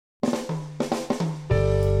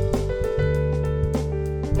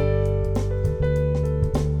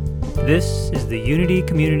This is the Unity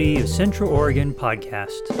Community of Central Oregon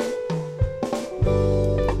podcast.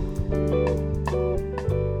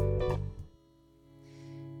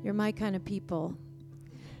 You're my kind of people.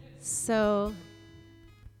 So,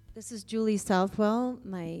 this is Julie Southwell,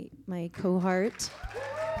 my cohort.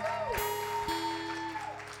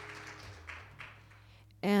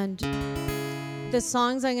 And the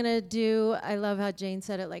songs I'm gonna do, I love how Jane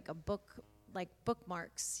said it, like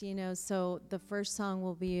bookmarks, you know. So the first song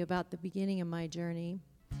will be about the beginning of my journey,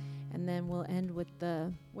 and then we'll end with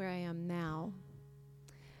the where I am now.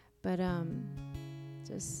 But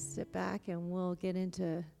just sit back and we'll get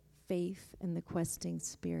into faith and the questing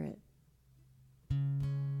spirit.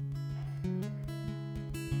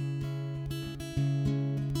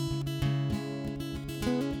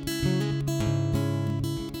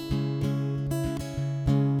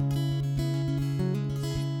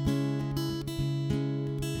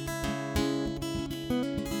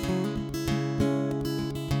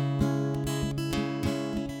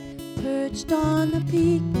 Perched on the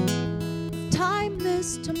peak of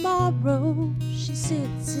timeless tomorrow, she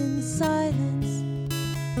sits in silence.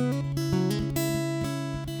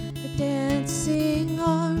 Her dancing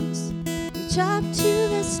arms reach up to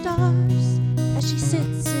the stars as she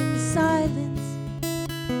sits in silence.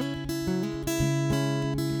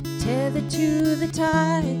 Tethered to the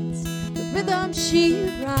tides, the rhythm she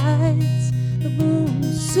rides, the moon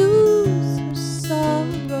soothes her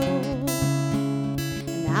sorrow.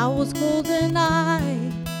 Owl's golden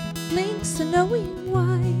eye blinks a knowing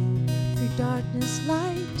why. Through darkness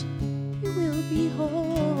light you will be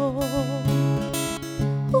whole.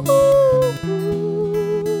 Ooh, ooh, ooh,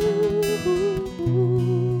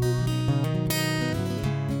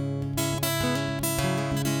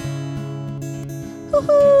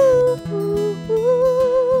 ooh,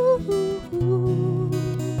 ooh.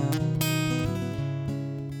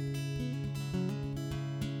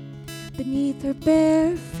 Beneath her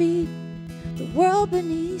bare feet, the world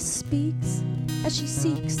beneath speaks as she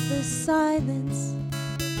seeks the silence.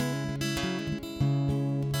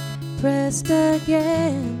 Pressed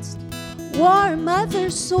against warm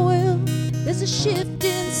mother soil, there's a shift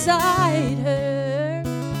inside her.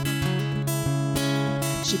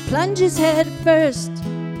 She plunges head first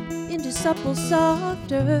into supple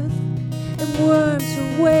soft earth and worms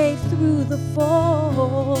her way through the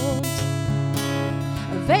folds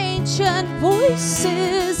of ancient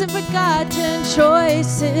voices and forgotten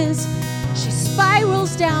choices. She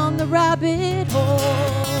spirals down the rabbit hole.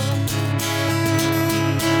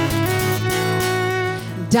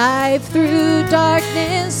 Dive through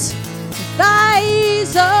darkness with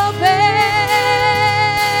eyes open.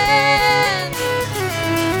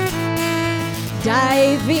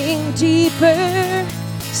 Diving deeper,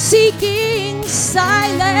 seeking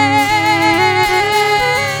silence.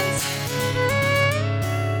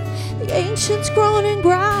 The ancients groan and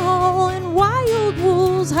growl, and wild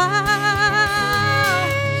wolves howl,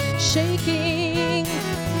 shaking,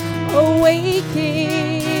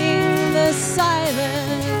 awaking the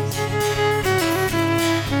silence.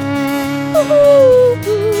 Ooh,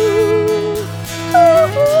 ooh,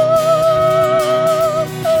 ooh,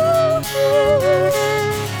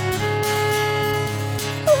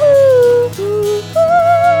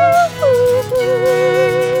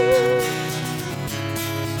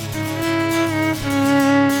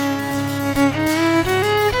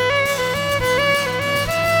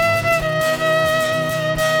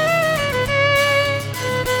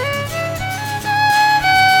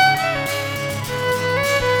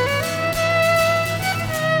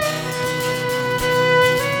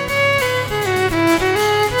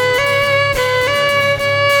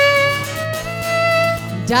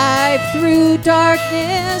 dive through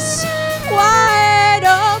darkness, wide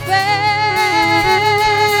open.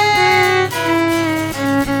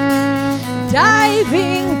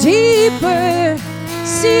 Diving deeper,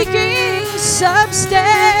 seeking substance.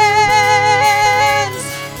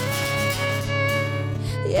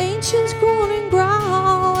 The ancients groan and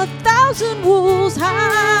growl, 1,000 wolves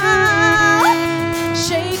howl,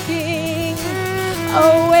 shaking,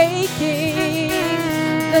 awaking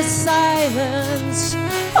the silence.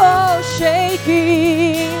 Oh,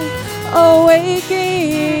 shaking,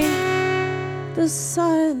 awaking the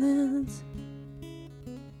silence.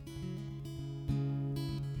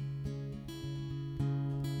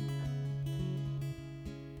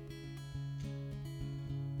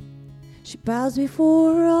 She bows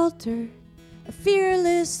before her altar, a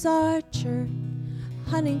fearless archer,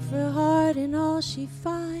 hunting for her heart in all she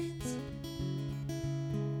finds,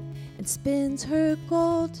 and spins her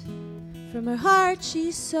gold. From her heart she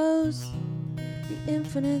sows, the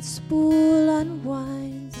infinite spool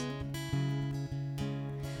unwinds.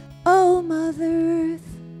 Mother Earth,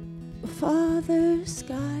 Father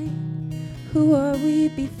Sky, who are we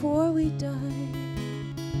before we die?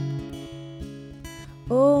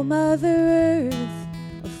 Oh, Mother Earth,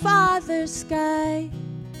 Father Sky,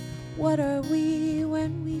 what are we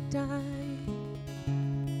when we die?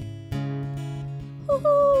 Ooh,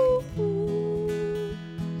 ooh,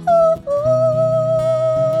 ooh,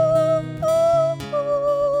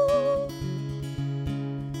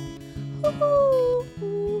 ooh, ooh,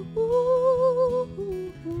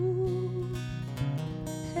 ooh,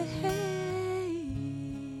 hey, hey,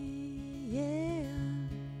 yeah.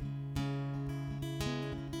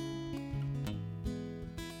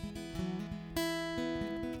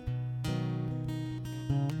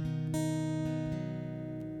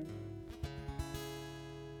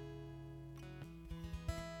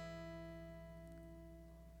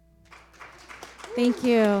 Thank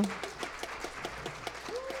you.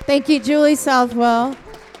 Thank you, Julie Southwell.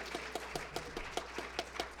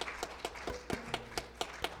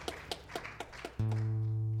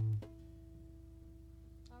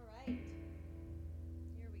 All right.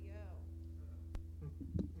 Here we go.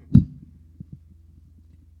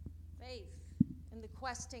 Faith and the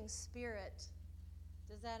questing spirit.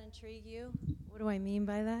 Does that intrigue you? What do I mean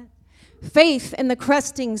by that? Faith and the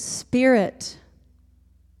questing spirit.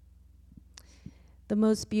 The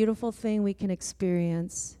most beautiful thing we can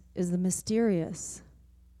experience is the mysterious.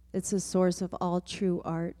 It's the source of all true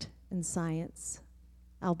art and science.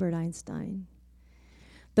 Albert Einstein.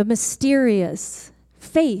 The mysterious,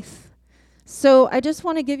 faith. So I just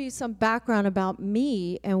want to give you some background about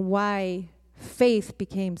me and why faith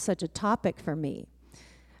became such a topic for me.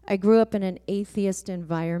 I grew up in an atheist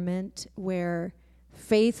environment where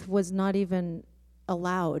faith was not even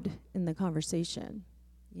allowed in the conversation.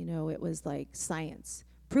 You know, it was like science,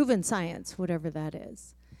 proven science, whatever that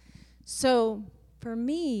is. So for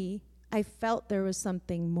me, I felt there was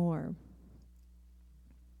something more.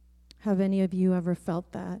 Have any of you ever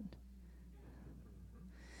felt that?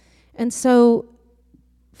 And so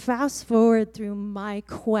fast forward through my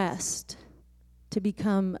quest to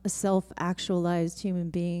become a self-actualized human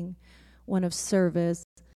being, one of service,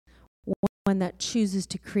 one that chooses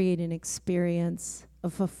to create an experience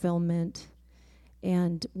of fulfillment,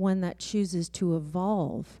 and one that chooses to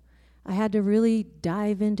evolve. I had to really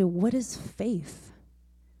dive into what is faith.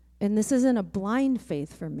 And this isn't a blind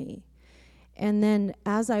faith for me. And then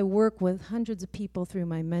as I work with hundreds of people through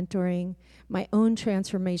my mentoring, my own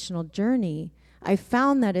transformational journey, I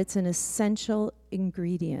found that it's an essential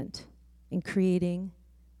ingredient in creating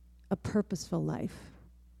a purposeful life.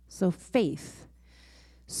 So faith.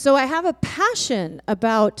 So I have a passion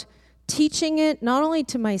about teaching it not only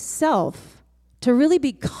to myself, to really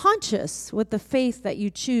be conscious with the faith that you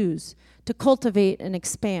choose to cultivate and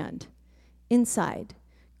expand inside.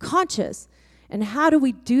 Conscious. And how do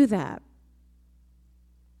we do that?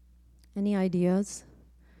 Any ideas?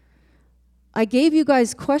 I gave you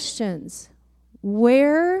guys questions.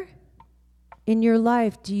 Where in your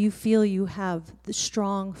life do you feel you have the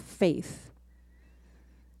strong faith?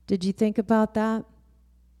 Did you think about that?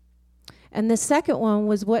 And the second one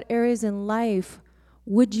was, what areas in life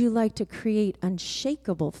would you like to create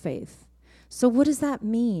unshakable faith? So what does that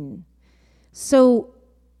mean? So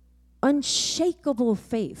unshakable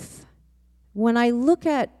faith. When I look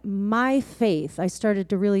at my faith, I started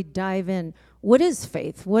to really dive in. What is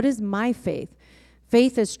faith? What is my faith?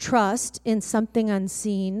 Faith is trust in something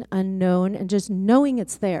unseen, unknown, and just knowing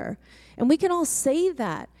it's there. And we can all say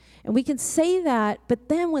that. And we can say that, but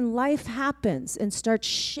then when life happens and starts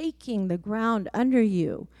shaking the ground under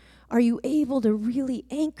you, are you able to really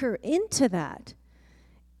anchor into that?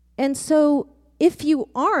 And so if you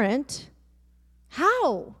aren't,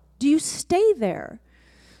 how do you stay there?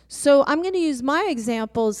 So I'm going to use my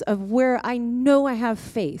examples of where I know I have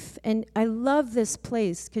faith. And I love this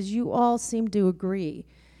place because you all seem to agree.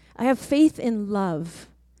 I have faith in love,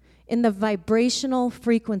 in the vibrational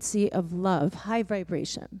frequency of love, high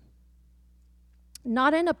vibration.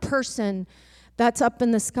 Not in a person that's up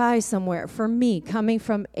in the sky somewhere. For me, coming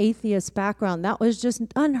from atheist background, that was just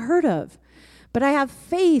unheard of. But I have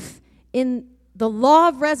faith in the law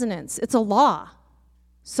of resonance. It's a law.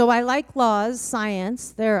 So I like laws,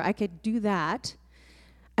 science. There, I could do that.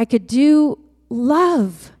 I could do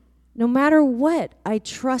love. No matter what, I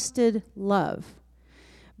trusted love.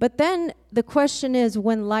 But then the question is,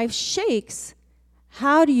 when life shakes,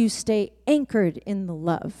 how do you stay anchored in the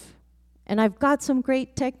love? And I've got some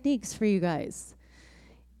great techniques for you guys.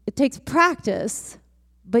 It takes practice,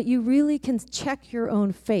 but you really can check your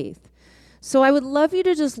own faith. So I would love you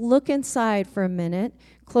to just look inside for a minute,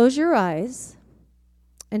 close your eyes,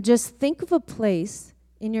 and just think of a place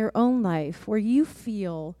in your own life where you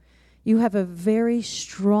feel you have a very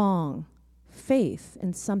strong faith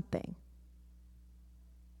in something.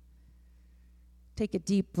 Take a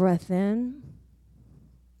deep breath in.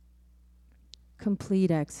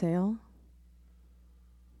 Complete exhale.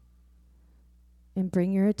 And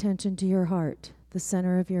bring your attention to your heart, the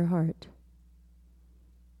center of your heart.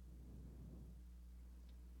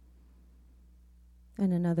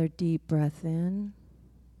 And another deep breath in.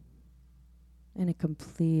 And a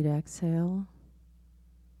complete exhale.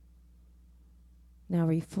 Now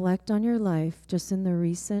reflect on your life, just in the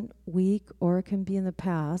recent week, or it can be in the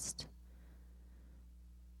past.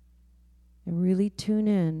 And really tune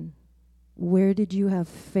in. Where did you have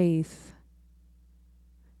faith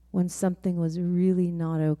when something was really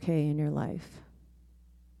not okay in your life?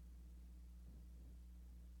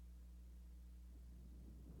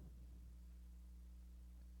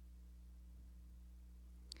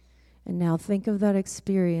 And now think of that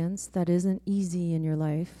experience that isn't easy in your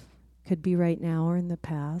life. Could be right now or in the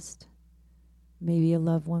past. Maybe a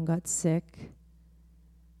loved one got sick.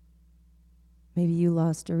 Maybe you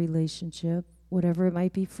lost a relationship. Whatever it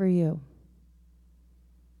might be for you.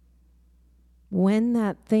 When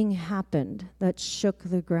that thing happened that shook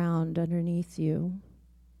the ground underneath you,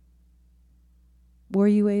 were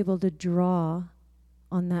you able to draw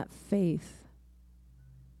on that faith?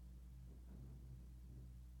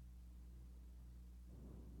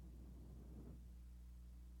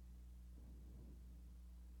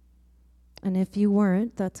 And if you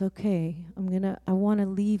weren't, that's okay. I want to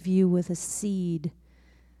leave you with a seed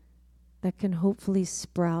that can hopefully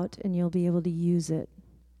sprout and you'll be able to use it.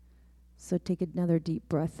 So take another deep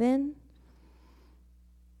breath in.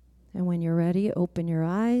 And when you're ready, open your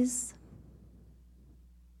eyes.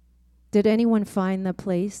 Did anyone find the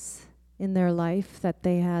place in their life that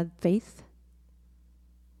they had faith?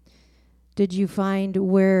 Did you find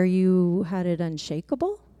where you had it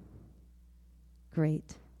unshakable?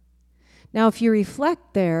 Great. Now, if you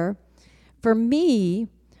reflect there, for me,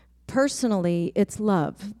 personally, it's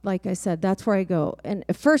love. Like I said, that's where I go. And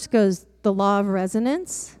it first goes the law of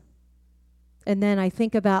resonance. And then I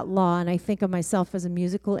think about law, and I think of myself as a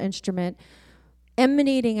musical instrument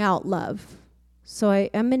emanating out love. So I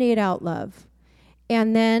emanate out love.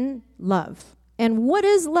 And then love. And what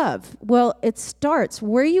is love? Well, it starts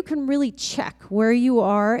where you can really check where you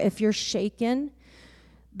are if you're shaken.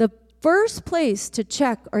 The first place to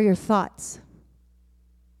check are your thoughts.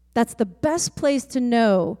 That's the best place to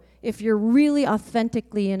know if you're really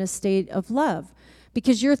authentically in a state of love,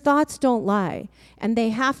 because your thoughts don't lie and they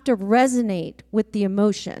have to resonate with the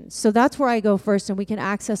emotion. So that's where I go first, and we can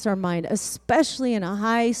access our mind, especially in a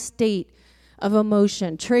high state of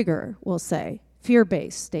emotion, trigger, we'll say,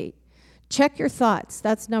 fear-based state. Check your thoughts.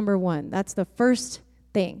 That's number one. That's the first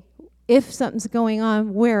thing. If something's going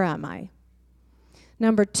on, where am I?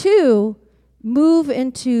 Number two, move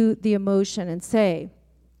into the emotion and say,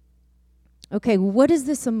 okay, what is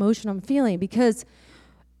this emotion I'm feeling? Because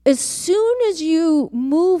as soon as you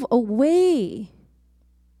move away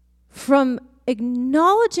from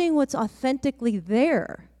acknowledging what's authentically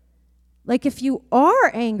there, like if you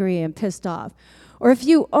are angry and pissed off, or if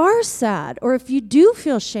you are sad, or if you do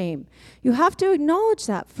feel shame, you have to acknowledge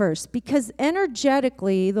that first, because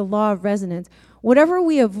energetically, the law of resonance, whatever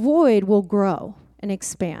we avoid will grow and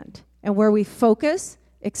expand. And where we focus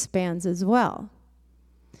expands as well.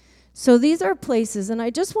 So these are places, and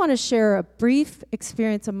I just want to share a brief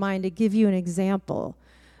experience of mine to give you an example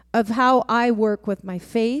of how I work with my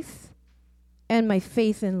faith and my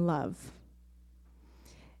faith in love.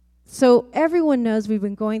 So everyone knows we've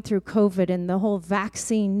been going through COVID and the whole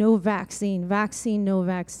vaccine, no vaccine, vaccine, no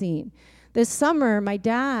vaccine. This summer, my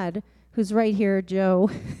dad, who's right here, Joe,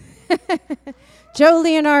 Joe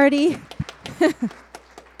Leonardi,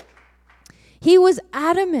 he was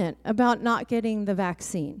adamant about not getting the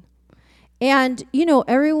vaccine. And, you know,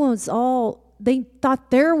 they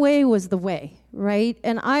thought their way was the way, right?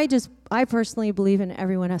 And I personally believe in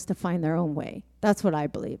everyone has to find their own way. That's what I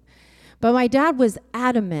believe. But my dad was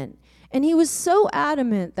adamant. And he was so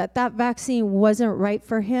adamant that vaccine wasn't right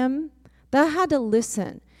for him that I had to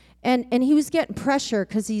listen. And he was getting pressure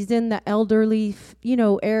because he's in the elderly,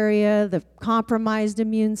 area, the compromised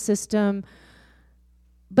immune system.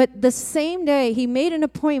 But the same day, he made an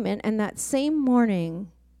appointment, and that same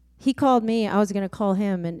morning, he called me. I was going to call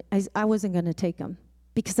him, and I wasn't going to take him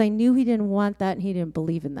because I knew he didn't want that and he didn't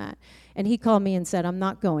believe in that. And he called me and said, I'm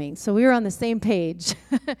not going. So we were on the same page.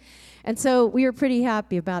 And so we were pretty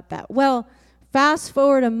happy about that. Well, fast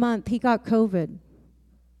forward a month, he got COVID.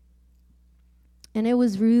 And it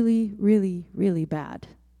was really, really, really bad.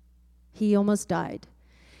 He almost died.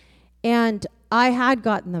 And I had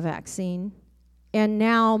gotten the vaccine, and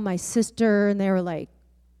now my sister and they were like,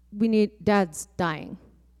 Dad's dying.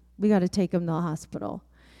 We got to take him to the hospital.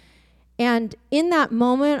 And in that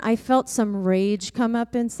moment, I felt some rage come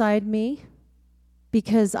up inside me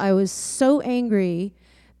because I was so angry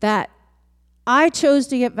that I chose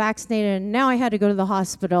to get vaccinated, and now I had to go to the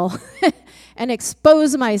hospital and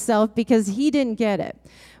expose myself because he didn't get it.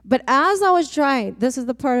 But as I was driving, this is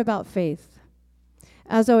the part about faith.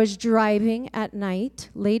 As I was driving at night,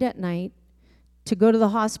 late at night, to go to the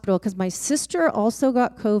hospital, because my sister also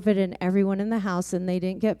got COVID and everyone in the house, and they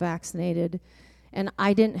didn't get vaccinated, and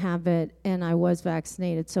I didn't have it, and I was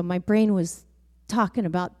vaccinated. So my brain was talking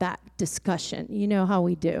about that discussion. You know how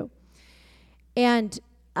we do. And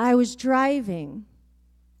I was driving,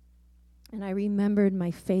 and I remembered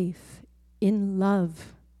my faith in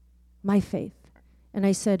love, my faith. And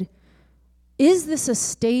I said, is this a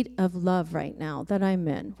state of love right now that I'm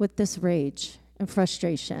in with this rage and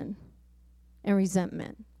frustration and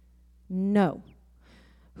resentment? No.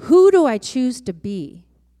 Who do I choose to be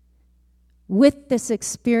with this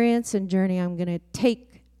experience and journey I'm going to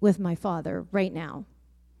take with my Father right now?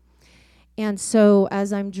 And so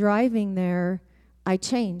as I'm driving there, I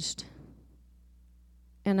changed.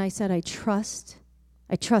 And I said, I trust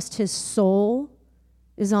his soul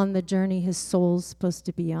is on the journey his soul's supposed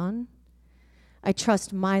to be on. I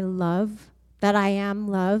trust my love, that I am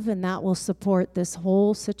love, and that will support this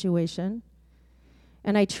whole situation.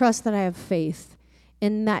 And I trust that I have faith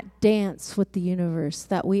in that dance with the universe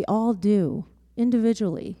that we all do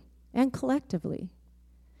individually and collectively.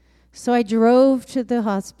 So I drove to the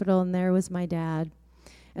hospital, and there was my dad.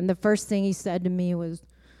 And the first thing he said to me was,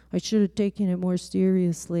 I should have taken it more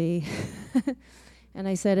seriously. And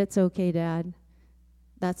I said, it's okay, Dad.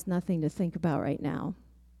 That's nothing to think about right now.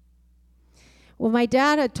 Well, my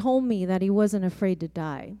dad had told me that he wasn't afraid to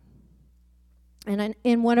die. And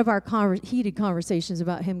in one of our heated conversations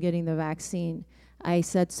about him getting the vaccine, I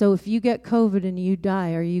said, so if you get COVID and you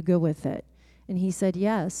die, are you good with it? And he said,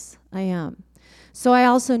 yes, I am. So I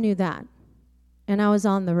also knew that. And I was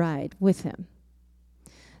on the ride with him.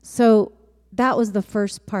 So that was the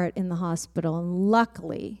first part in the hospital. And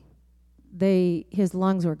luckily, his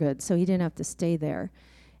lungs were good, so he didn't have to stay there.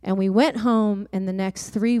 And we went home, and the next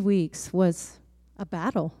 3 weeks was a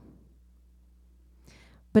battle.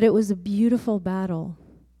 But it was a beautiful battle.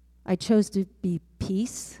 I chose to be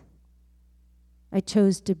peace. I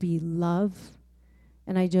chose to be love.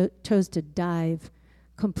 And I chose to dive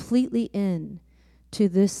completely in to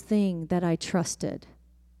this thing that I trusted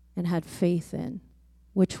and had faith in,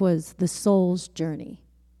 which was the soul's journey.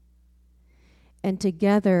 And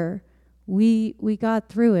together, we got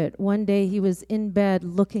through it. One day he was in bed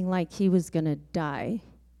looking like he was going to die.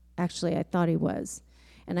 Actually, I thought he was.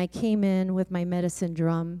 And I came in with my medicine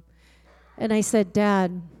drum, and I said,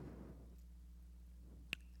 Dad,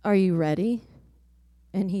 are you ready?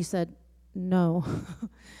 And he said, no.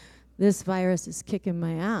 This virus is kicking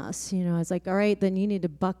my ass. I was like, all right, then you need to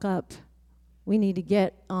buck up. We need to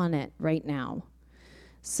get on it right now.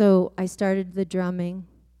 So I started the drumming,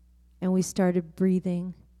 and we started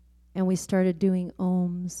breathing, and we started doing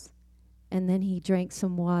ohms, and then he drank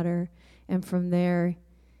some water, and from there,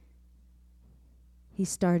 he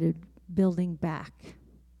started building back.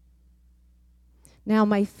 Now,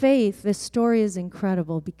 my faith, this story is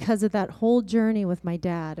incredible because of that whole journey with my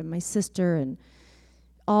dad and my sister and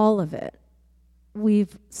all of it.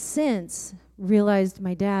 We've since realized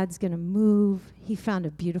my dad's going to move. He found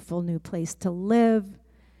a beautiful new place to live,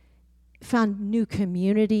 found new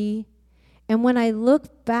community. And when I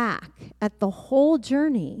look back at the whole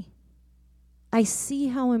journey, I see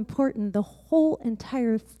how important the whole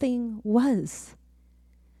entire thing was.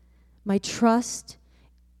 My trust,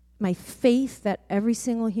 my faith that every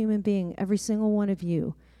single human being, every single one of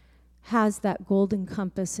you, has that golden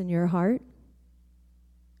compass in your heart.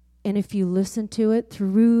 And if you listen to it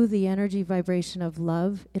through the energy vibration of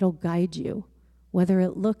love, it'll guide you. Whether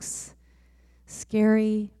it looks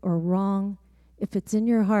scary or wrong, if it's in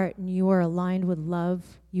your heart and you are aligned with love,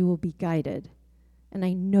 you will be guided. And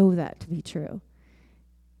I know that to be true.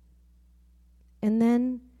 And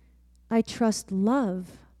then I trust love.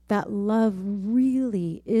 That love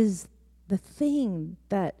really is the thing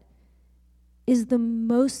that is the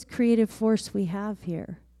most creative force we have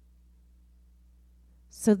here.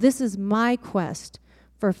 So this is my quest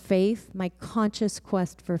for faith, my conscious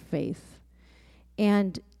quest for faith.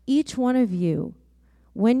 And each one of you,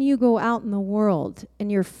 when you go out in the world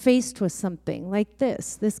and you're faced with something like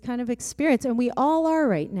this kind of experience, and we all are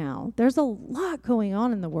right now, there's a lot going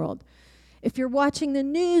on in the world. If you're watching the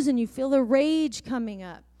news and you feel the rage coming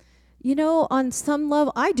up, on some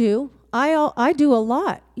level, I do. I do a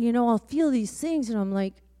lot. I'll feel these things and I'm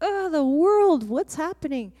like, oh, the world, what's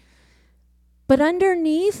happening? But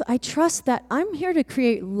underneath, I trust that I'm here to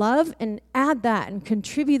create love and add that and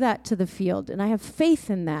contribute that to the field. And I have faith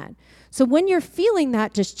in that. So when you're feeling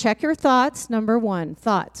that, just check your thoughts. Number one,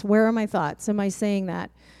 thoughts. Where are my thoughts? Am I saying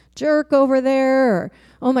that? Jerk over there, or,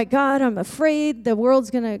 oh my God, I'm afraid the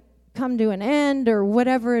world's going to come to an end, or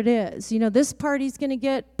whatever it is. This party's going to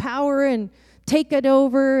get power and take it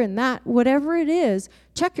over, and that, whatever it is,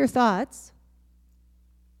 check your thoughts.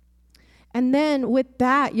 And then with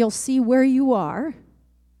that, you'll see where you are.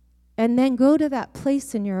 And then go to that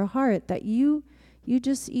place in your heart that you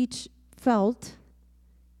just each felt,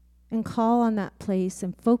 and call on that place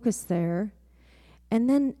and focus there. And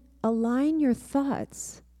then align your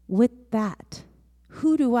thoughts with that.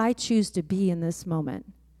 Who do I choose to be in this moment?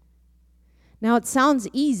 Now, it sounds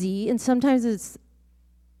easy, and sometimes it's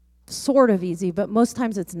sort of easy, but most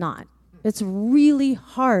times it's not. It's really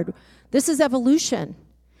hard. This is evolution.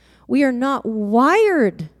 We are not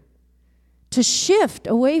wired to shift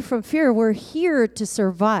away from fear. We're here to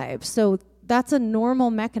survive. So that's a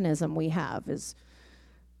normal mechanism we have, is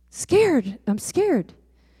scared. I'm scared.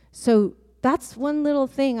 So that's one little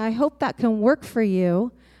thing. I hope that can work for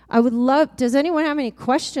you. I would love, does anyone have any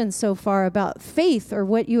questions so far about faith or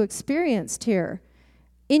what you experienced here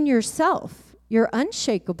in yourself, your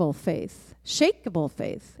unshakable faith, shakeable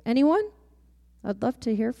faith? Anyone? I'd love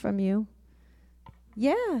to hear from you.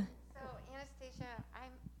 Yeah.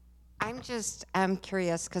 I'm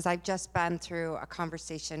curious because I've just been through a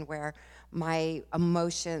conversation where my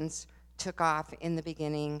emotions took off in the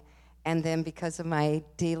beginning, and then because of my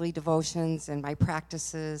daily devotions and my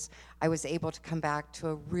practices, I was able to come back to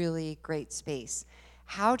a really great space.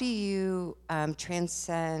 How do you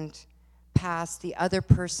transcend past the other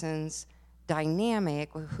person's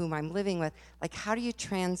dynamic with whom I'm living with? Like, how do you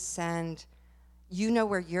transcend,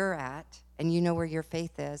 where you're at, and where your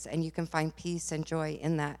faith is, and you can find peace and joy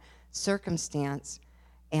in that circumstance.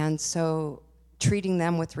 And so treating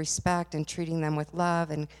them with respect and treating them with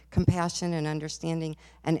love and compassion and understanding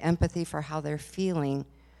and empathy for how they're feeling.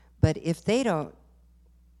 But if they don't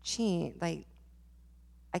change, I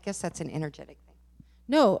guess that's an energetic thing.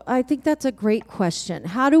 No, I think that's a great question.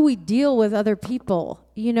 How do we deal with other people,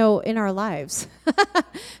 in our lives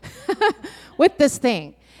with this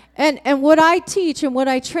thing? And what I teach and what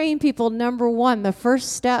I train people, number one, the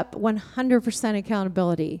first step, 100%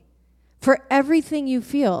 accountability for everything you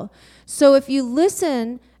feel. So if you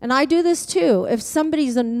listen, and I do this too, if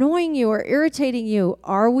somebody's annoying you or irritating you,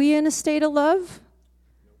 are we in a state of love?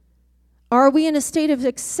 Are we in a state of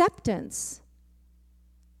acceptance?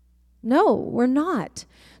 No, we're not.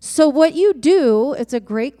 So what you do, it's a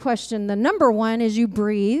great question. The number one is you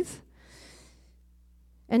breathe.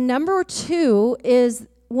 And number two is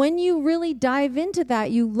when you really dive into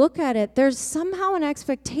that, you look at it, there's somehow an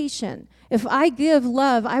expectation. If I give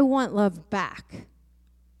love, I want love back.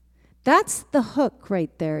 That's the hook right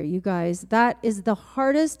there, you guys. That is the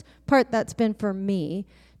hardest part that's been for me,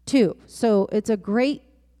 too. So it's a great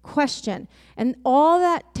question. And all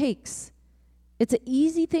that takes, it's an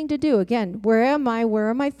easy thing to do. Again, where am I? Where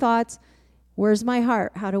are my thoughts? Where's my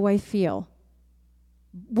heart? How do I feel?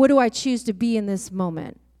 What do I choose to be in this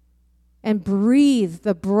moment? And breathe.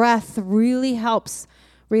 The breath really helps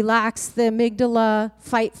relax the amygdala,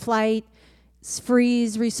 fight, flight,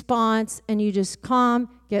 freeze, response, and you just calm,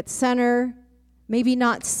 get center, maybe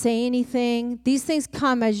not say anything. These things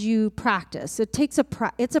come as you practice. It takes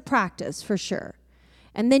it's a practice for sure.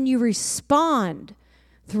 And then you respond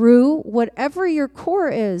through whatever your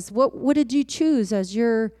core is. What did you choose as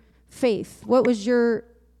your faith? What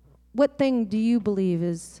thing do you believe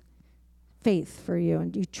is faith for you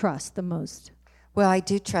and you trust the most? Well, I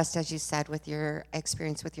do trust, as you said, with your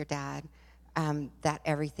experience with your dad, that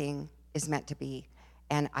everything is meant to be.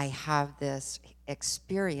 And I have this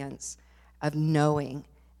experience of knowing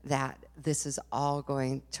that this is all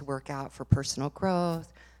going to work out for personal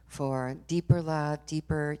growth, for deeper love,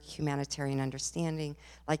 deeper humanitarian understanding.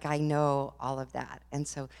 Like, I know all of that. And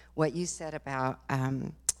so what you said about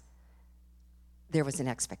there was an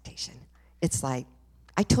expectation. It's like,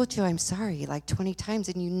 I told you I'm sorry like 20 times,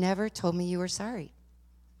 and you never told me you were sorry.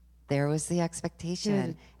 There was the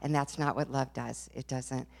expectation, and that's not what love does. It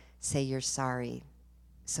doesn't say you're sorry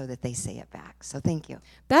so that they say it back. So thank you.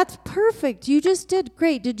 That's perfect. You just did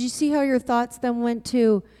great. Did you see how your thoughts then went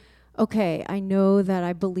to, okay, I know that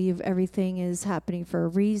I believe everything is happening for a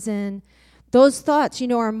reason. Those thoughts,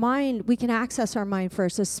 our mind, we can access our mind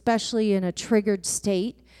first, especially in a triggered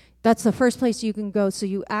state. That's the first place you can go. So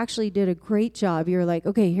you actually did a great job. You're like,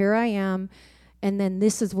 okay, here I am. and then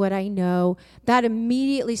this is what I know, that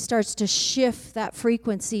immediately starts to shift that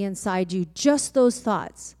frequency inside you, just those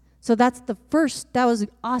thoughts. So that's the first, that was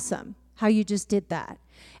awesome how you just did that.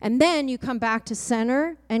 And then you come back to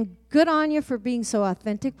center, and good on you for being so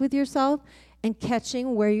authentic with yourself and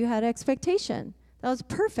catching where you had expectation. That was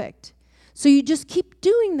perfect. So you just keep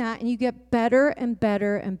doing that, and you get better and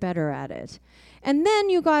better and better at it. And then,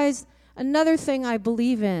 you guys, another thing I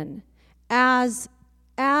believe in as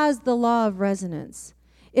the law of resonance.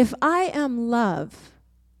 If I am love,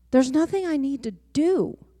 there's nothing I need to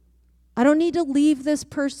do. I don't need to leave this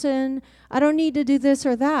person. I don't need to do this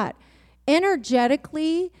or that.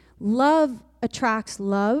 Energetically, love attracts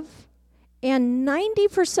love. And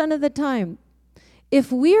 90% of the time,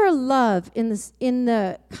 if we are love in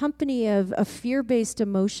the company of a fear-based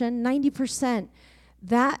emotion, 90%,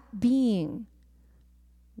 that being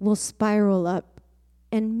will spiral up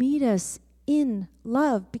and meet us in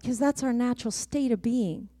love, because that's our natural state of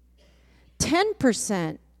being.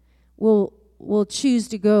 10% will choose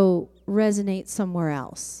to go resonate somewhere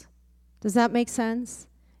else. Does that make sense?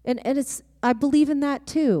 And it's, I believe in that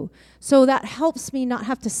too. So that helps me not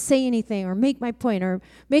have to say anything or make my point or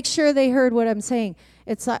make sure they heard what I'm saying.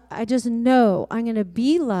 It's like, I just know I'm going to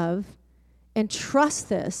be love and trust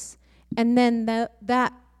this, and then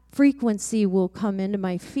that frequency will come into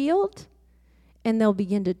my field, and they'll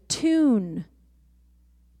begin to tune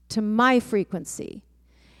to my frequency.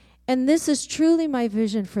 And this is truly my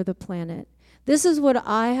vision for the planet. This is what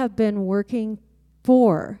I have been working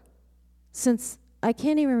for since I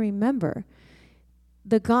can't even remember.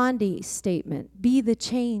 The Gandhi statement, be the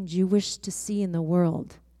change you wish to see in the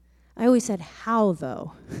world. I always said, how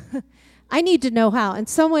though? I need to know how. And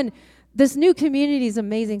this new community is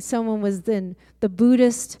amazing. Someone was in the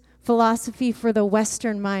Buddhist philosophy for the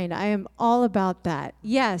Western mind. I am all about that.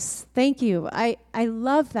 Yes, thank you. I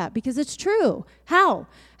love that because it's true. How?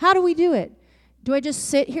 How do we do it? Do I just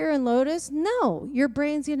sit here in lotus? No, your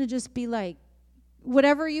brain's going to just be like,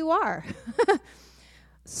 whatever you are.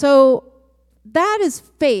 So that is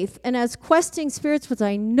faith. And as questing spirits, which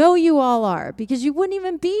I know you all are, because you wouldn't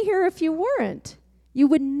even be here if you weren't. You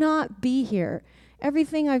would not be here.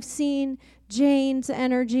 Everything I've seen, Jane's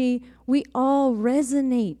energy, we all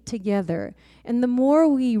resonate together. And the more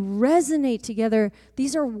we resonate together,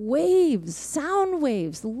 these are waves, sound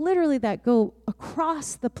waves, literally that go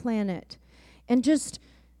across the planet. And just,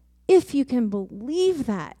 if you can believe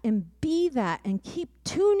that and be that and keep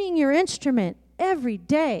tuning your instrument every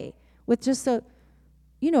day with just a,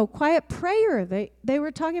 quiet prayer. They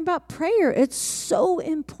were talking about prayer. It's so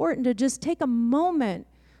important to just take a moment.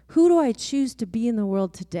 Who do I choose to be in the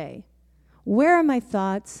world today? Where are my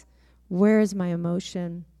thoughts? Where is my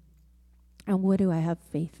emotion? And what do I have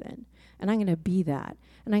faith in? And I'm going to be that.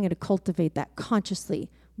 And I'm going to cultivate that consciously,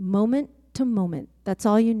 moment to moment. That's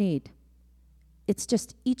all you need. It's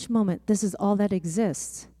just each moment. This is all that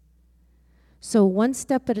exists. So one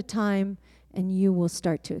step at a time, and you will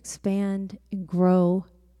start to expand and grow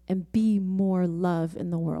and be more love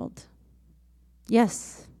in the world.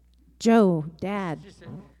 Yes, Joe, Dad.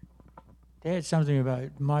 Dad, something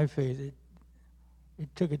about my faith.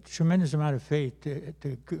 It took a tremendous amount of faith to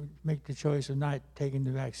make the choice of not taking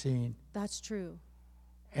the vaccine. That's true.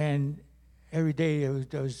 And every day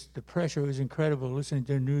the pressure was incredible, listening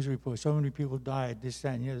to the news reports. So many people died, this,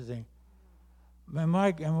 that, and the other thing.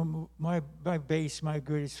 My base, my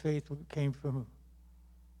greatest faith came from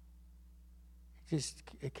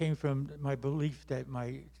my belief that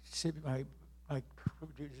my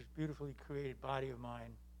beautifully created body of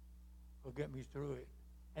mine will get me through it,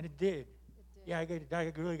 and it did. Yeah,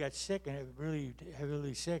 I really got sick, and I really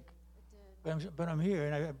heavily sick. But I'm here,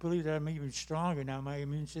 and I believe that I'm even stronger now. My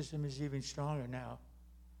immune system is even stronger now.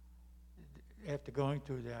 After going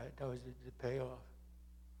through that, that was the payoff.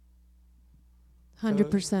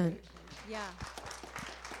 100%. Yeah.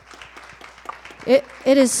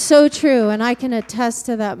 It is so true, and I can attest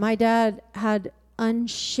to that. My dad had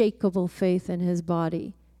unshakable faith in his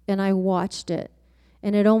body, and I watched it,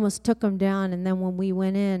 and it almost took him down. And then when we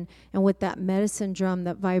went in, and with that medicine drum,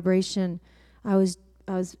 that vibration, I was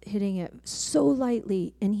hitting it so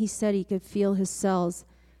lightly, and he said he could feel his cells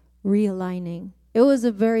realigning. It was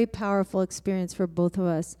a very powerful experience for both of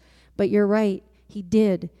us. But you're right, he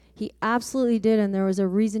did. He absolutely did, and there was a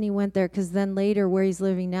reason he went there, because then later, where he's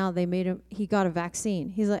living now, he got a vaccine.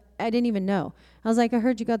 He's like, I didn't even know. I was like, I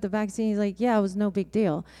heard you got the vaccine. He's like, yeah, it was no big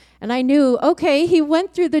deal. And I knew, okay, he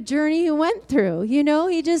went through the journey he went through. He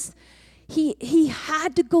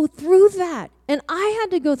had to go through that, and I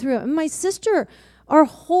had to go through it. And my sister, our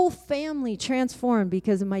whole family transformed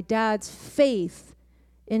because of my dad's faith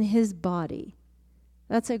in his body.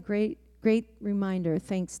 That's a great, great reminder.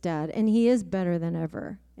 Thanks, Dad. And he is better than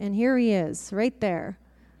ever. And here he is, right there.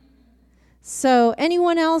 So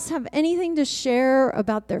anyone else have anything to share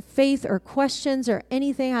about their faith or questions or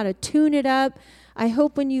anything, how to tune it up? I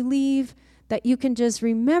hope when you leave that you can just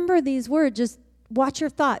remember these words. Just watch your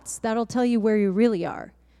thoughts. That'll tell you where you really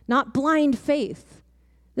are. Not blind faith.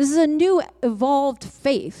 This is a new evolved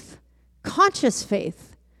faith. Conscious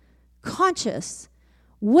faith. Conscious.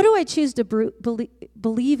 What do I choose to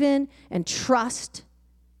believe in and trust?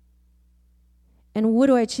 And what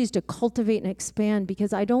do I choose to cultivate and expand?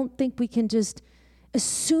 Because I don't think we can just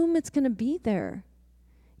assume it's going to be there.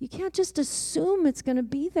 You can't just assume it's going to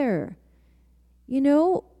be there. You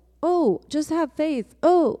know, just have faith.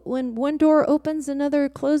 When one door opens, another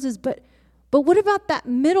closes. But what about that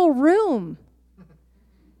middle room?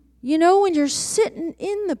 You know, when you're sitting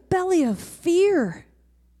in the belly of fear,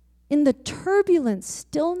 in the turbulent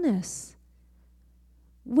stillness,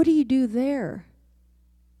 what do you do there?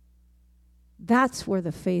 That's where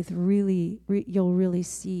the faith you'll really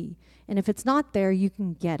see. And if it's not there, you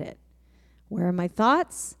can get it. Where are my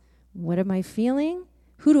thoughts? What am I feeling?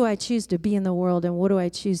 Who do I choose to be in the world? And what do I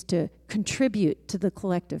choose to contribute to the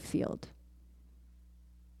collective field?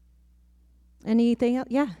 Anything else?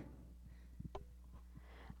 Yeah.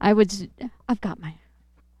 I've got my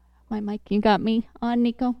mic. You got me on,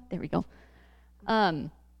 Nico? There we go.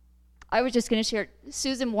 I was just going to share,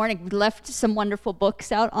 Susan Warnick left some wonderful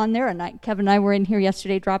books out on there, and Kevin and I were in here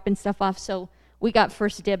yesterday dropping stuff off, so we got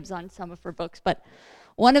first dibs on some of her books. But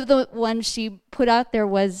one of the ones she put out there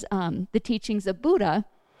was The Teachings of Buddha,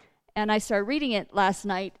 and I started reading it last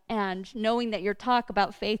night, and knowing that your talk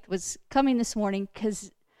about faith was coming this morning,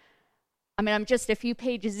 because, I'm just a few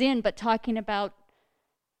pages in, but talking about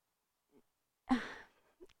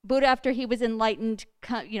Buddha after he was enlightened,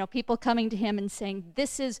 people coming to him and saying,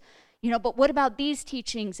 this is, but what about these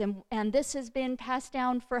teachings? And this has been passed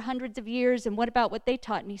down for hundreds of years, and what about what they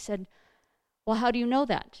taught? And he said, well, how do you know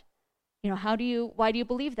that? Why do you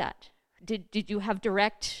believe that? Did you have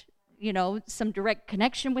some direct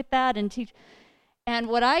connection with that? And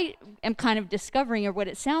what I am kind of discovering, or what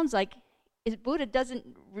it sounds like, is Buddha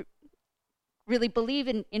doesn't really believe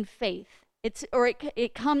in faith.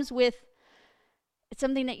 It comes with, it's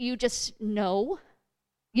something that you just know,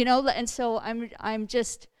 and so I'm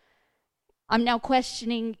now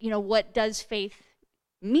questioning, what does faith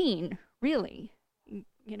mean, really, Yeah,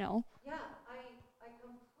 I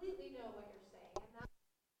completely know what you're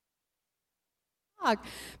saying.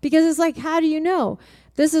 Because it's like, how do you know?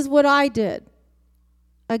 This is what I did.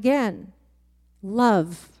 Again,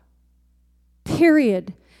 love,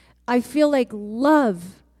 period. I feel like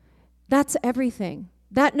love, that's everything.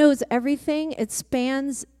 That knows everything. It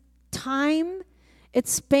spans time. It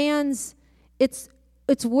spans, it's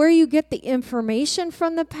where you get the information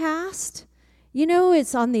from the past.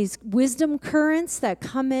 It's on these wisdom currents that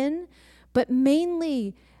come in. But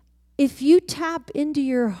mainly, if you tap into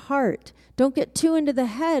your heart, don't get too into the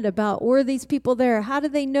head about were these people there? How do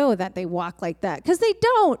they know that they walk like that? Because they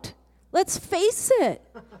don't. Let's face it.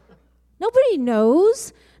 Nobody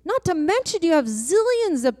knows. Not to mention you have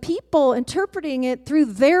zillions of people interpreting it through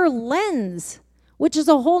their lens, which is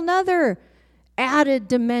a whole nother added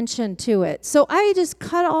dimension to it. So I just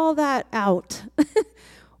cut all that out.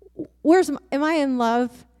 Am I in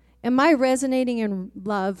love? Am I resonating in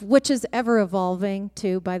love, which is ever evolving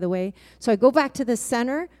too, by the way? So I go back to the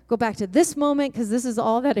center, go back to this moment, because this is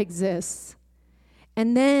all that exists.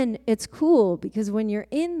 And then it's cool, because when you're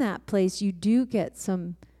in that place, you do get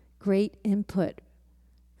some great input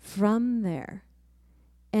from there.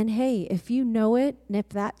 And hey, if you know it, and if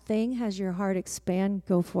that thing has your heart expand,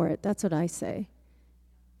 go for it. That's what I say.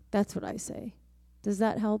 That's what I say. Does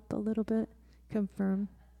that help a little bit? Confirm?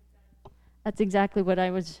 That's exactly what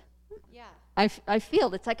I was. Yeah. I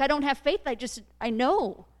feel. It's like I don't have faith. I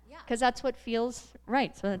know. Yeah. Because that's what feels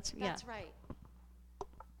right. So that's right.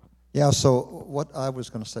 Yeah, so what I was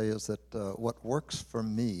going to say is that what works for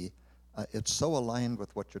me, it's so aligned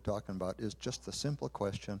with what you're talking about, is just the simple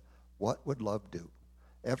question, what would love do?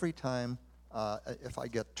 Every time if I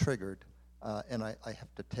get triggered, and I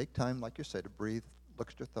have to take time, like you say, to breathe,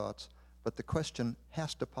 look at your thoughts, but the question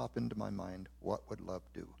has to pop into my mind, what would love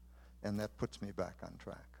do? And that puts me back on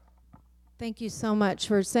track. Thank you so much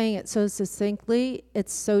for saying it so succinctly.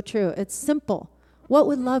 It's so true. It's simple. What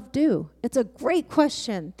would love do? It's a great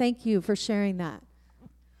question. Thank you for sharing that.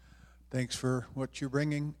 Thanks for what you're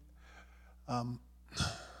bringing. When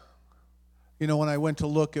I went to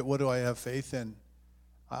look at what do I have faith in,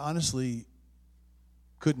 I honestly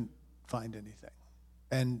couldn't find anything.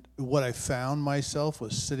 And what I found myself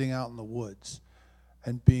was sitting out in the woods.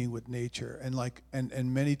 and being with nature. And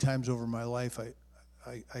and many times over my life,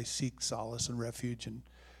 I seek solace and refuge and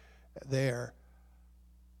there.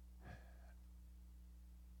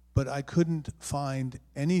 But I couldn't find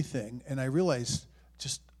anything, and I realized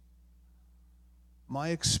just my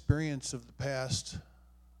experience of the past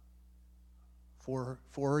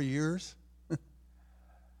 4 years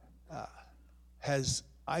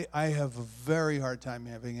I have a very hard time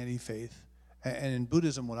having any faith. And in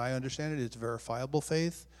Buddhism, what I understand it's verifiable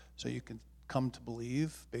faith, so you can come to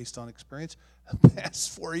believe based on experience. The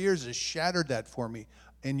past 4 years has shattered that for me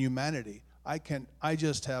in humanity. I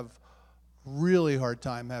just have really hard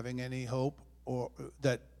time having any hope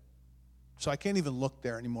so I can't even look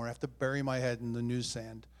there anymore. I have to bury my head in the news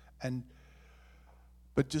sand.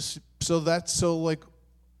 But just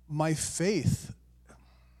my faith,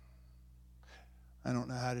 I don't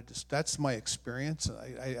know how to that's my experience.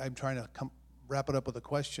 I'm trying to wrap it up with a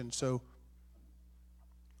question. So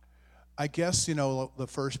I guess, the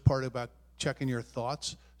first part about checking your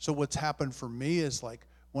thoughts. So what's happened for me is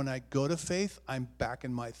when I go to faith, I'm back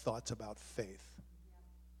in my thoughts about faith.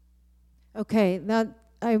 Okay,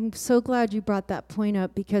 I'm so glad you brought that point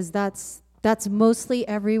up, because that's mostly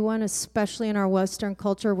everyone, especially in our Western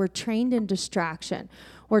culture. We're trained in distraction.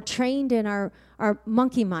 We're trained in our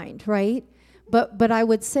monkey mind, right? But I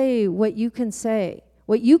would say what you can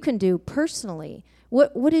do personally.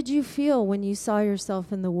 What did you feel when you saw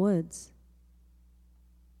yourself in the woods?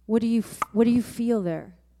 What do you feel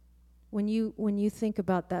there when you think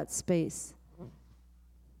about that space?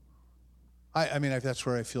 I mean, that's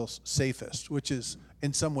where I feel safest, which is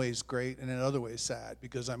in some ways great and in other ways sad,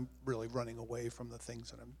 because I'm really running away from the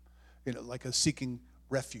things that I'm, seeking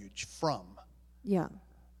refuge from. Yeah.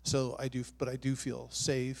 So I do feel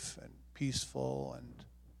safe and peaceful,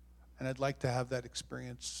 and I'd like to have that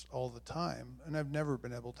experience all the time, and I've never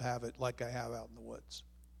been able to have it like I have out in the woods.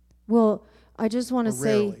 Well, I just want to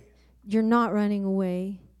say Rarely. You're not running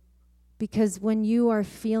away, because when you are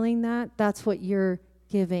feeling that, that's what you're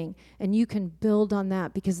giving, and you can build on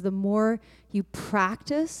that, because the more you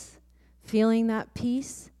practice feeling that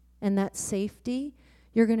peace and that safety,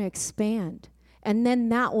 you're going to expand, and then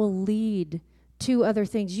that will lead to other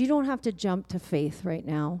things. You don't have to jump to faith right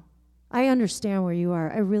now. I understand where you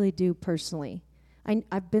are. I really do personally.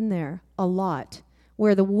 I've been there a lot,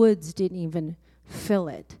 where the woods didn't even fill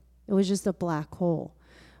it. It was just a black hole.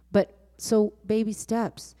 But so baby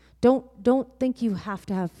steps. Don't think you have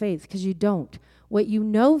to have faith, because you don't. What you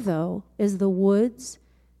know, though, is the woods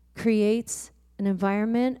creates an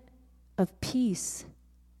environment of peace,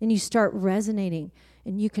 and you start resonating,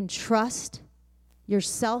 and you can trust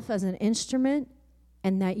yourself as an instrument,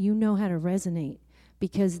 and that you know how to resonate,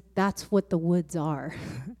 because that's what the woods are.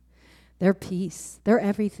 They're peace. They're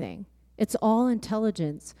everything. It's all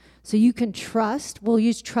intelligence. So you can trust. We'll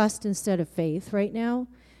use trust instead of faith right now.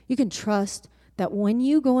 You can trust that when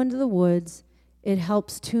you go into the woods, it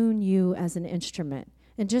helps tune you as an instrument.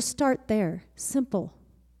 And just start there. Simple.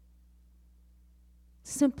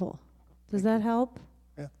 Simple. Does that help?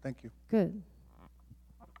 Yeah, thank you. Good.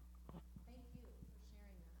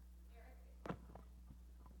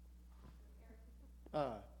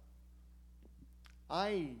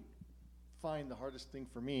 I find the hardest thing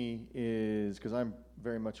for me is, because I'm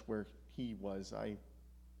very much where he was,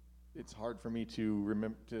 it's hard for me to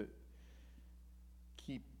remember to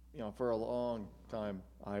keep, for a long time,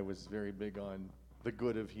 I was very big on the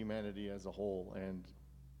good of humanity as a whole, and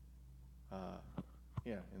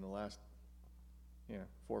in the last 4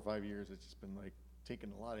 or 5 years, it's just been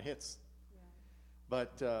taking a lot of hits. Yeah.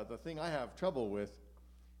 But the thing I have trouble with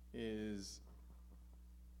is,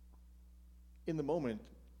 in the moment,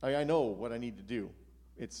 I know what I need to do.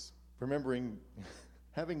 It's remembering,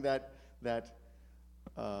 having that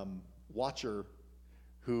watcher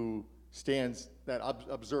who stands, that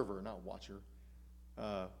observer, not watcher,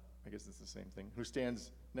 I guess it's the same thing, who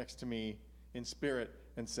stands next to me in spirit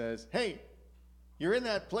and says, hey, you're in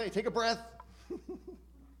that play, take a breath.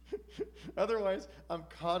 Otherwise, I'm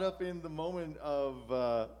caught up in the moment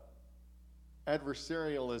of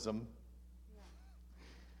adversarialism.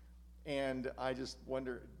 And I just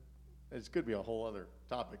wonder, this could be a whole other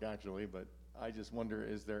topic actually, but I just wonder,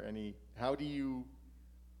 how do you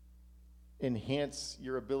enhance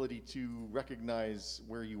your ability to recognize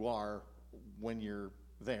where you are when you're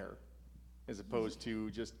there, as opposed to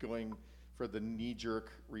just going for the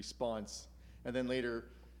knee-jerk response, and then later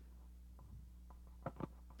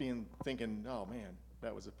thinking, oh man,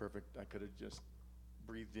 that was I could have just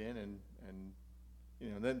breathed in and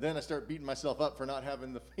then I start beating myself up for not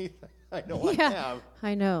having the faith I know I Yeah, have.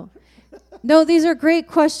 I know. No, these are great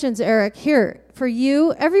questions, Eric. Here, for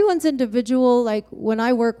you, everyone's individual. Like when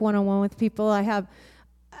I work one-on-one with people,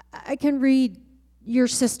 I can read your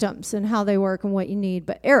systems and how they work and what you need.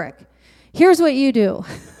 But Eric, here's what you do.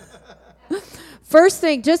 First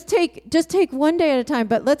thing, just take one day at a time.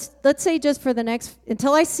 But let's say just for the next,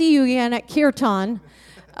 until I see you again at Kirtan,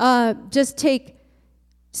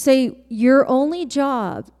 say your only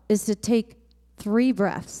job is to take 3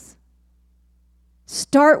 breaths.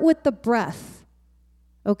 Start with the breath,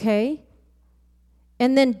 okay?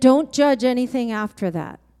 And then don't judge anything after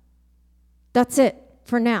that. That's it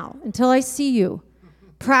for now, until I see you.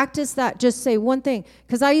 Practice that. Just say one thing.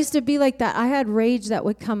 Because I used to be like that. I had rage that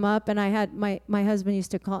would come up, and I had my husband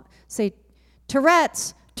used to say,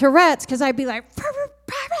 Tourette's, because I'd be like,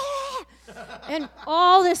 and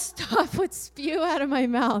all this stuff would spew out of my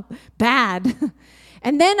mouth. Bad.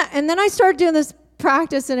 And then I started doing this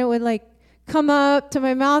practice, and it would like come up to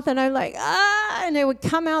my mouth, and I'm like, and it would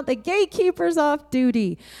come out. The gatekeeper's off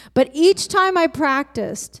duty. But each time I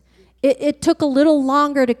practiced, it took a little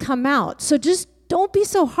longer to come out. So just don't be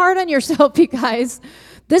so hard on yourself, you guys.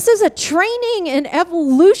 This is a training in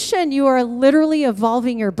evolution. You are literally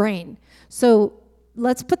evolving your brain. So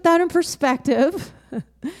let's put that in perspective.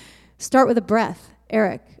 Start with a breath,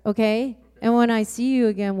 Eric, okay? And when I see you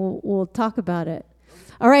again, we'll talk about it.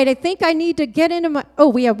 All right, I think I need to get into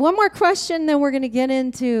we have one more question, then we're going to get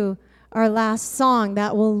into our last song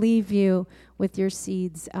that will leave you with your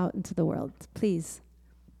seeds out into the world. Please.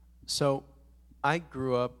 So I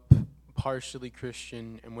grew up partially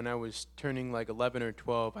Christian, and when I was turning like 11 or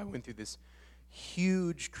 12, I went through this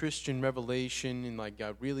huge Christian revelation and like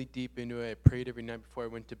got really deep into it. I prayed every night before I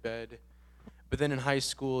went to bed. But then in high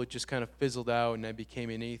school, it just kind of fizzled out, and I became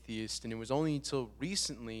an atheist. And it was only until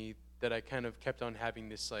recently that I kind of kept on having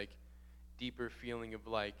this like deeper feeling of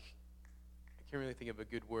like, I can't really think of a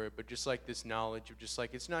good word, but just like this knowledge of just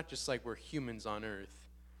like, it's not just like we're humans on earth.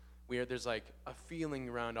 There's like a feeling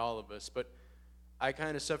around all of us. But I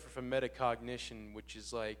kind of suffer from metacognition, which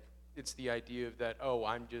is like, it's the idea of that,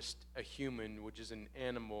 I'm just a human, which is an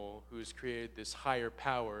animal who has created this higher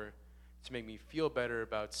power to make me feel better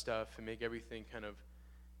about stuff and make everything kind of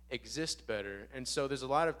exist better. And so there's a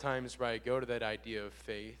lot of times where I go to that idea of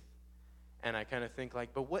faith, and I kind of think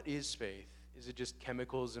like, but what is faith? Is it just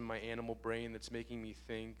chemicals in my animal brain that's making me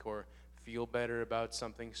think or feel better about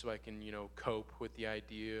something so I can, cope with the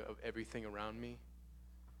idea of everything around me?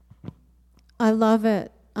 I love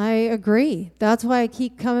it. I agree. That's why I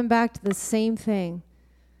keep coming back to the same thing.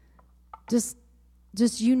 Just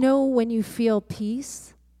when you feel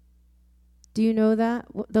peace. Do you know that,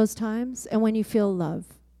 those times? And when you feel love.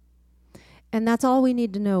 And that's all we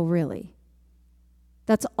need to know, really.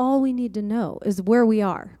 That's all we need to know is where we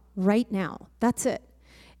are right now. That's it.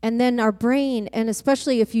 And then our brain, and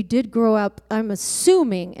especially if you did grow up, I'm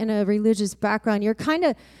assuming, in a religious background, you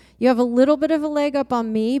have a little bit of a leg up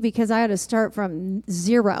on me because I had to start from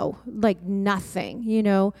zero, like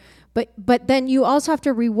nothing, But then you also have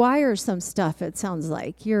to rewire some stuff, it sounds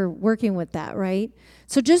like. You're working with that, right?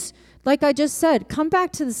 So just, like I just said, come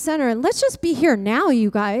back to the center and let's just be here now, you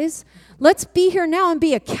guys. Let's be here now and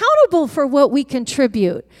be accountable for what we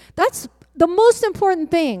contribute. That's the most important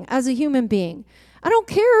thing as a human being. I don't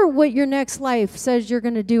care what your next life says you're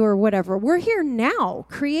going to do or whatever. We're here now,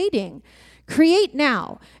 creating. Create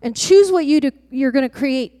now and choose what you're going to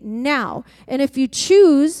create now. And if you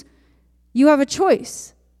choose, you have a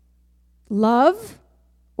choice. Love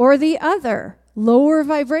or the other, lower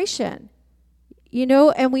vibration.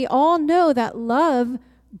 And we all know that love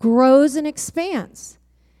grows and expands.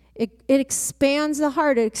 It expands the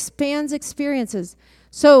heart. It expands experiences.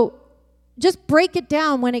 So just break it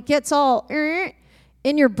down when it gets all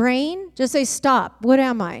in your brain. Just say, stop. What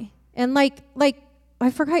am I? And like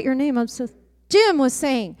I forgot your name. Jim was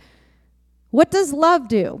saying, what does love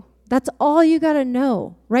do? That's all you got to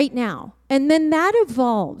know right now. And then that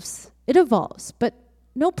evolves. It evolves, but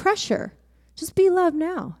no pressure. Just be love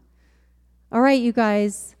now. All right, you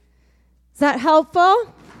guys. Is that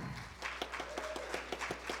helpful?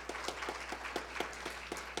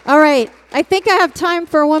 All right. I think I have time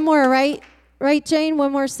for one more, right? Right, Jane?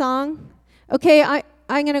 One more song? Okay, I'm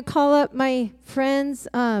going to call up my friends.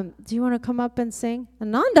 Do you want to come up and sing?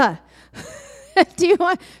 Ananda. You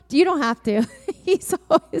don't have to. He's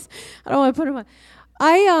always, I don't want to put him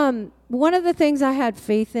on. One of the things I had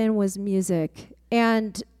faith in was music.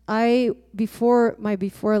 And before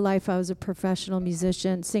life, I was a professional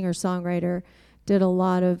musician, singer-songwriter, did a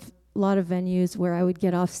lot of venues where I would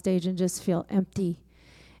get off stage and just feel empty.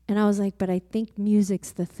 And I was like, but I think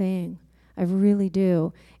music's the thing. I really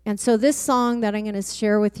do. And so this song that I'm going to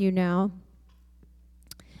share with you now,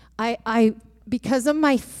 I because of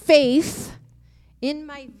my faith in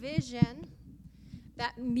my vision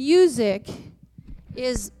that music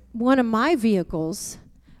is one of my vehicles,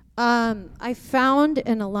 I found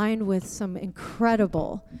and aligned with some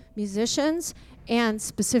incredible musicians, and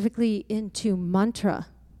specifically into mantra,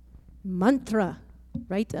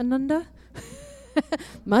 right, Ananda?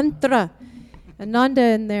 Mantra. Ananda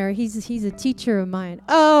in there, he's a teacher of mine.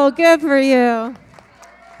 Oh, good for you.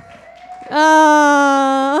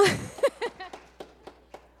 Oh.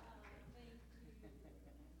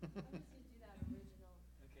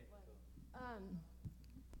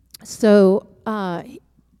 So,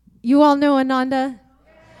 you all know Ananda?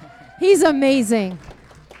 He's amazing.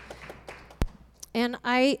 And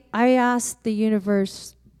I asked the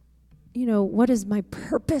universe, what is my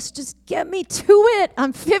purpose? Just get me to it.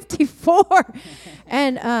 I'm 54.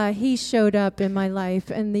 And he showed up in my life,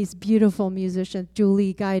 and these beautiful musicians,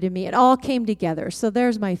 Julie guided me. It all came together. So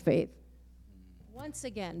there's my faith. Once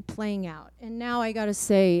again, playing out. And now I got to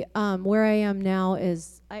say, where I am now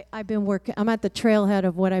is I've been working. I'm at the trailhead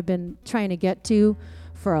of what I've been trying to get to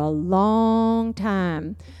for a long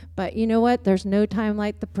time. But you know what? There's no time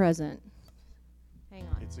like the present. Hang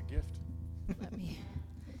on. It's a gift. Let me.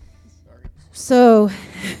 So,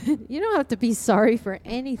 you don't have to be sorry for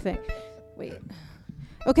anything. Wait.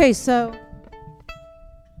 Okay, so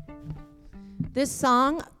this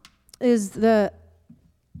song is the.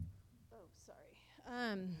 Oh,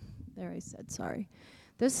 sorry. There I said sorry.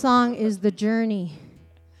 This song is The Journey.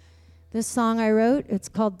 This song I wrote, it's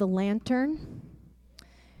called The Lantern.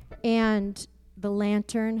 And the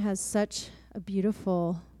lantern has such a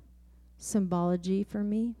beautiful symbology for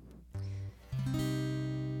me.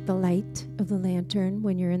 The light of the lantern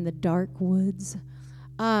when you're in the dark woods.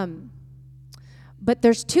 But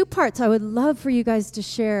there's two parts I would love for you guys to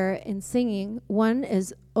share in singing. One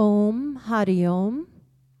is Om Hari Om.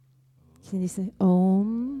 Can you say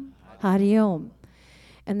Om Hari Om?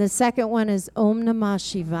 And the second one is Om Namah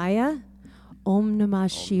Shivaya. Om Namah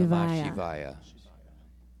Shivaya. Shivaya.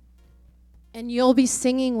 And you'll be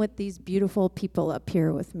singing with these beautiful people up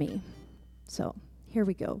here with me. So here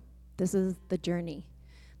we go. This is the journey.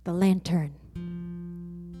 The lantern.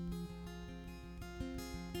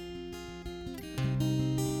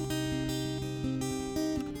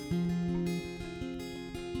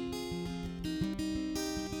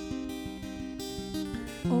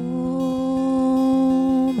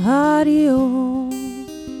 Om Hari Om.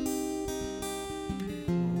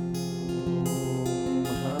 Om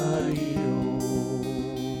Hari Om.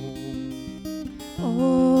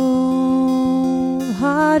 Om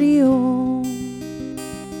Hari Om.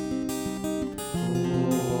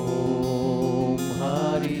 Om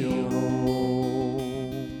Hari Om.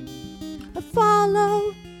 I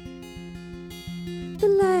follow the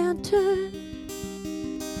lantern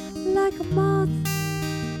like a moth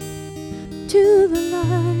to the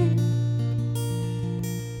light.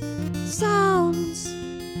 Sounds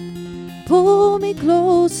pull me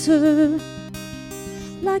closer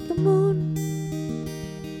like the moon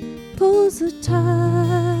pulls the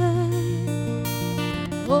tide.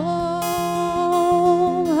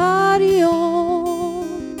 Om Hari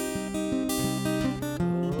Om.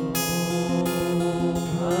 Om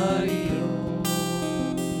Hari Om.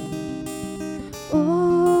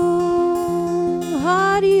 Om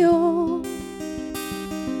Hari Om.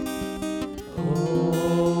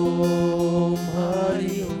 Om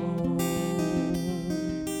Hari Om.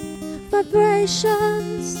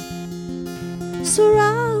 Vibrations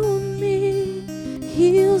surround me,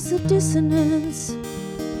 heals the dissonance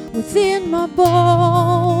within my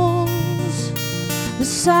bones. The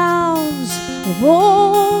sounds of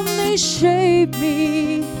Om, they shape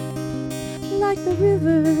me like the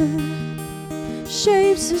river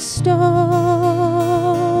shapes a stone.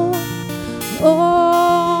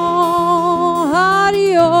 Om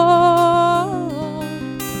Hari Om.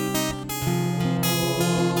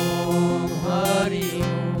 Om Hari Om.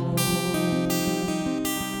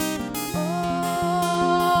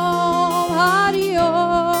 Om Hari Om.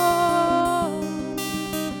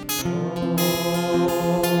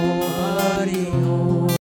 Om Hari Om.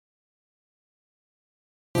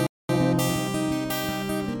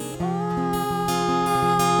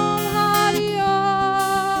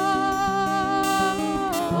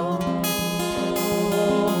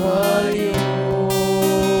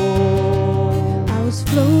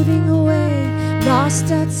 Floating away,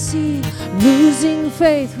 lost at sea, losing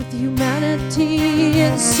faith with humanity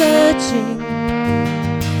and searching.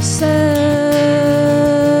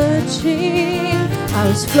 I I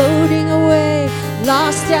was floating away,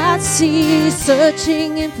 lost at sea,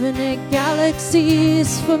 searching infinite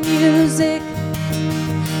galaxies for music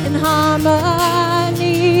and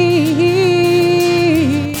harmony.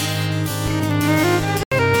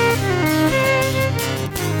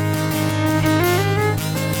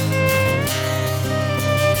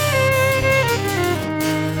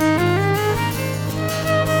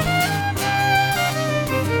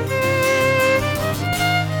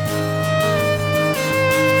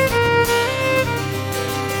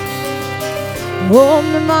 Om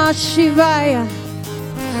Namah Shivaya,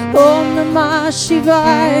 Om Namah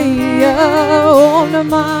Shivaya, Om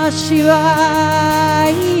Namah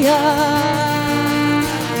Shivaya,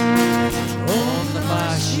 Om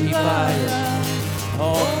Namah Shivaya,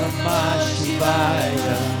 Om Namah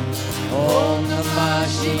Shivaya, Om Namah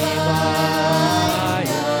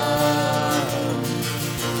Shivaya,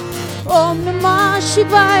 Om Namah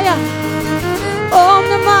Shivaya, Om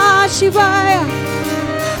Namah Shivaya,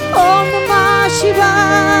 Om Namah Shivaya,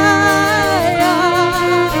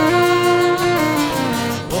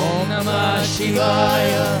 Om Namah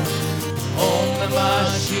Shivaya, Om Namah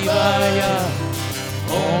Shivaya,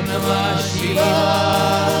 Om Namah Shivaya,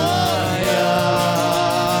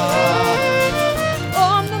 Om Namah Shivaya,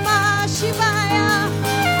 Om Namah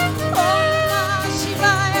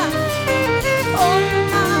Shivaya, Om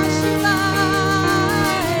Namah Shivaya,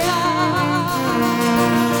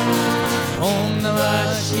 Om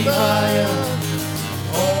Namah Shivaya,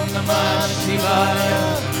 Om Namah Shivaya,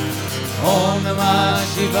 Om Namah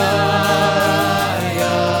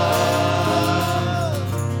Shivaya.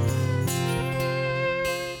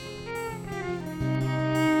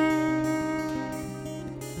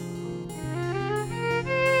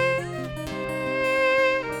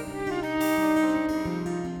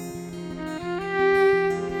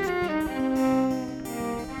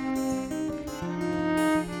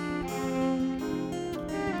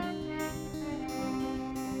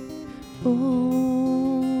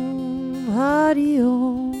 Om Hari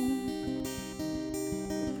Om,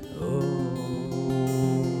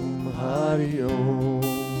 Om Hari Om,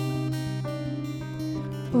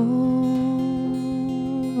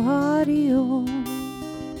 Om Hari Om,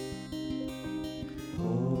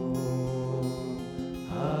 Om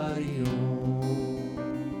Hari Om.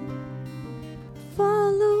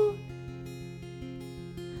 follow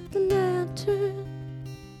the lantern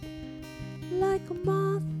like a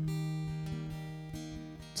moth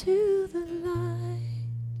to the light.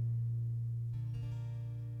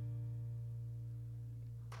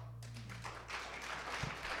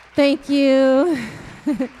 Thank you.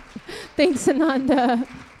 Thanks, Ananda.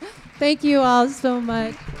 Thank you all so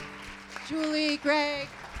much. Julie, Greg,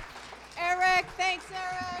 Eric, thanks,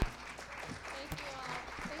 Eric. Thank you all.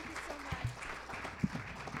 Thank you so much.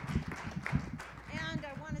 And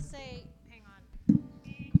I want to say, hang on.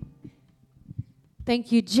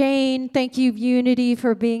 Thank you, Jane. Thank you, Unity,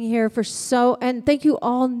 for being here and thank you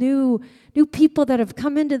all new people that have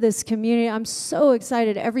come into this community. I'm so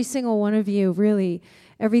excited. Every single one of you, really.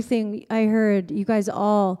 Everything I heard, you guys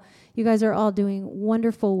are all doing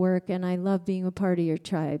wonderful work, and I love being a part of your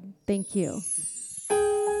tribe. Thank you.